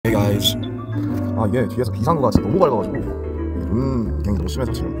Hey guys. 이게 뒤에서 비상구가 진짜 너무 밝아가지고 눈경이 너무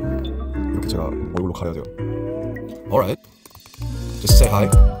심해서 지금 이렇게 제가 얼굴로 가려야 돼요. Alright. Just say hi.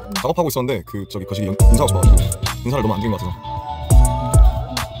 작업하고 있었는데 저기 거시기 인사하고 싶어가지고 인사를 너무 안 드린 것 같아서.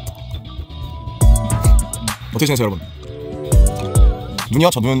 어떻게 지내세요 여러분? 눈이요?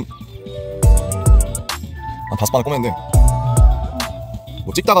 저 눈 한 5번을 꼬맸는데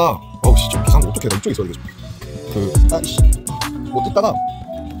뭐 찍다가 어우씨 저 비상구 어떻게 나 이쪽에 있어야 되겠어. 뭐 찍다가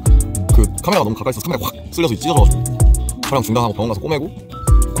카메라가 너무 가까이 있어서 카메라 확 쓸려서 찢어져가지고 촬영 중단하고 병원 가서 꼬매고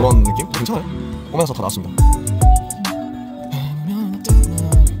그런 느낌? 괜찮아요. 꼬매서 다 나왔습니다.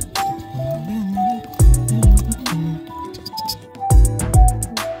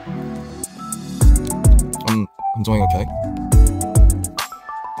 I'm doing okay.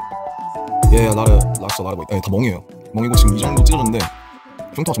 Yeah, lots of weight. 다 멍이에요. 멍이고 지금 이 정도 찢어졌는데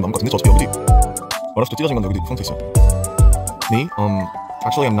흉터가 좀 남은 것 같은데 저 어차피 여기 어렸을 때 찢어진 건데 여기 흉터 있어요. Me?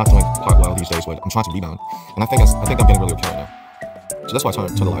 Actually, I'm not doing quite well these days, but I'm trying to rebound, and I think I'm getting really okay right now. So that's why I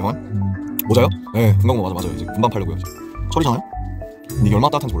turned the live on. 모자요? 네, 금방모 맞아요. 이제 금방 팔려고요. 철이잖아요. 근데 이게 얼마나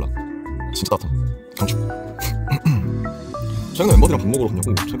따뜻한지 몰라. 진짜 따뜻함. 강추. 최근에 멤버들이랑 밥 먹으러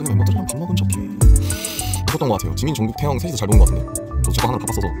갔냐고. 최근에 멤버들이랑 밥 먹은 적이 없었던 것 같아요. 지민, 종국, 태영 셋이서 잘 노는 것 같은데. 저도 저거 하나를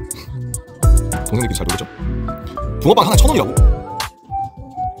바빴어서 동생들끼리 잘 놀겠죠. 붕어빵 하나에 1,000원이라고?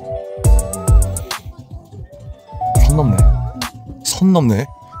 선 넘네.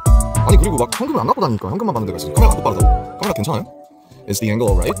 아니 그리고 막 현금을 안 갖고 다니니까 현금만 받는 데가 있어. 카메라 갖고 빠르다고? 카메라 괜찮아요? It's the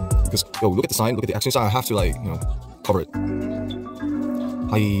angle, right? Because yo, look at the sign, look at the action sign. I have to like, cover it.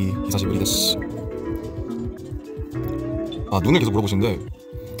 하이, 히사시부리 데스. 눈을 계속 물어보시는데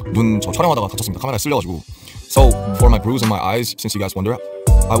눈 저 촬영하다가 다쳤습니다. 카메라에 쓸려가지고. So for my bruise on my eyes, since you guys wonder,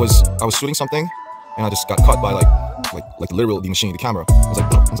 I was shooting something and I just got cut by like literally the machine, the camera. I was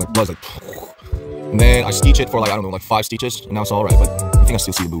like blood, like. And then I stitch it for like, I don't know, like 5 stitches, and now it's alright, but I think I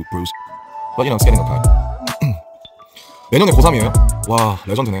still see the bruise. But it's getting okay. 내년에 고3이에요? 와,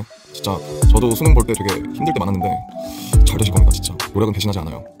 레전드네. 진짜 저도 수능 볼 때 되게 힘들 때 많았는데 잘 되실 겁니다, 진짜. 노력은 배신하지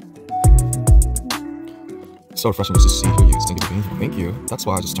않아요. So refreshing just to see, hear you, thank you, thank you. That's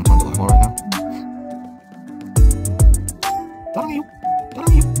why I just turned the live on right now. 따랑해요.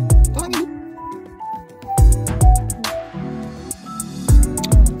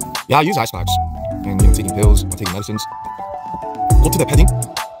 Yeah, I use ice packs. And taking pills, taking medicines. 코트 대 패딩?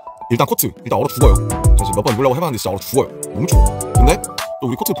 일단 얼어 죽어요. 제가 몇 번 입으려고 해봤는데 진짜 얼어 죽어요. 너무 추워. 근데 또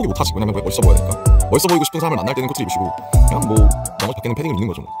우리 코트 포기 못하지. 왜냐면 멋있어 보여야 되니까. 멋있어 보이고 싶은 사람을 만날 때는 코트를 입으시고 그냥 뭐 나머지 밖에는 패딩을 입는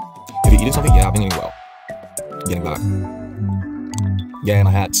거죠. Have you eaten something? Yeah, I've been eating well. Getting back. Yeah,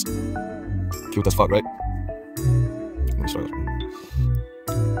 my hats. Cute as fuck, right? Let me start.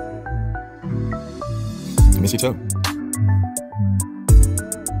 I miss you too.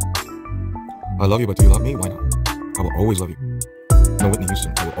 I love you, but do you love me? Why not? I will always love you. No Whitney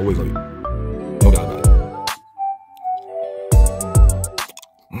Houston, I will always love you. No doubt about it.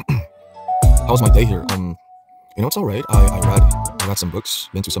 How was my day here? It's alright. I read some books,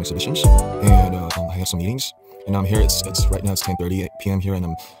 been to some exhibitions, and I had some meetings. And I'm here. It's right now. It's 10:30 p.m. here,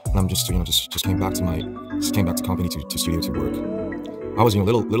 and I'm just came back to company to studio to work. I was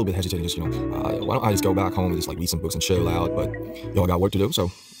little bit hesitating, why don't I just go back home and just like read some books and chill out? But I got work to do, so.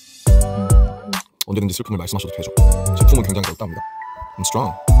 언제든지 슬픔을 말씀하셔도 되죠. 제 품은 굉장히 넓답니다. I'm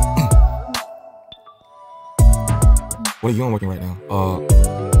strong. What are you on working right now?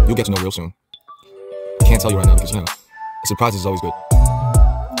 You'll get to know real soon. I can't tell you right now because a surprise is always good.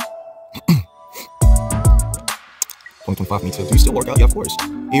 2025, me too. Do you still work out? Yeah, of course.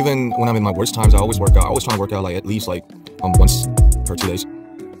 Even when I'm in my worst times, I always work out. I always try to work out like at least once per 2 days.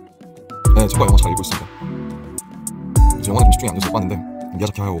 네, 제가 영어 잘 읽고 있습니다. 이제 영어는 좀 집중이 안 돼서 못 봤는데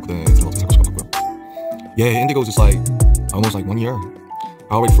미야자키 하야오 그대들은 어떻게 살고 싶을 것 같고요. Yeah, Indigo's just almost 1 year.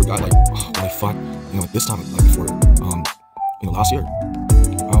 I already forgot what I thought, at this time, before, last year.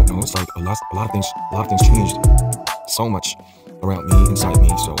 It's like a lot of things changed so much around me, inside me,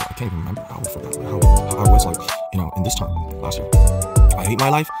 so I can't even remember how I forgot how I was in this time last year. I hate my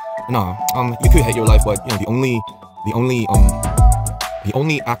life? No, you could hate your life, but the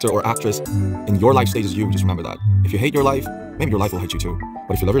only actor or actress in your life stage is you. Just remember that. If you hate your life, maybe your life will hate you too.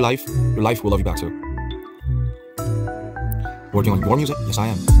 But if you love your life will love you back too. Working on your music? Yes, I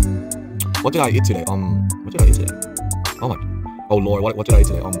am. What did I eat today? Oh Lord, what did I eat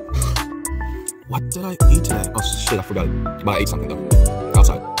today? What did I eat today? Oh shit, I forgot it. But I ate something though.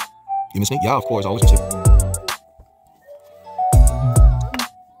 Outside. You miss me? Yeah, of course, I always miss you.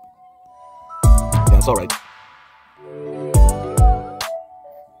 Yeah, it's alright.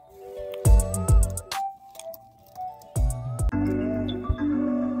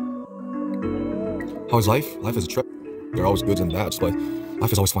 How is life? Life is a trip. There are always goods and bads, but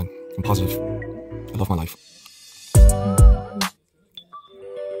Life is always fun and positive. I love my life.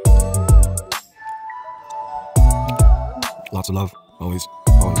 Lots of love, always,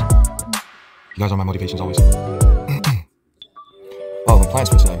 always. You guys are my motivations, always. Oh, my plans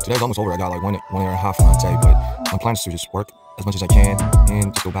for today. Today's almost over. I got like one and a half for my day, but my plan is to just work as much as I can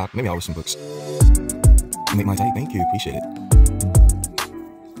and just go back. Maybe I'll read some books. Make my day. Thank you. Appreciate it.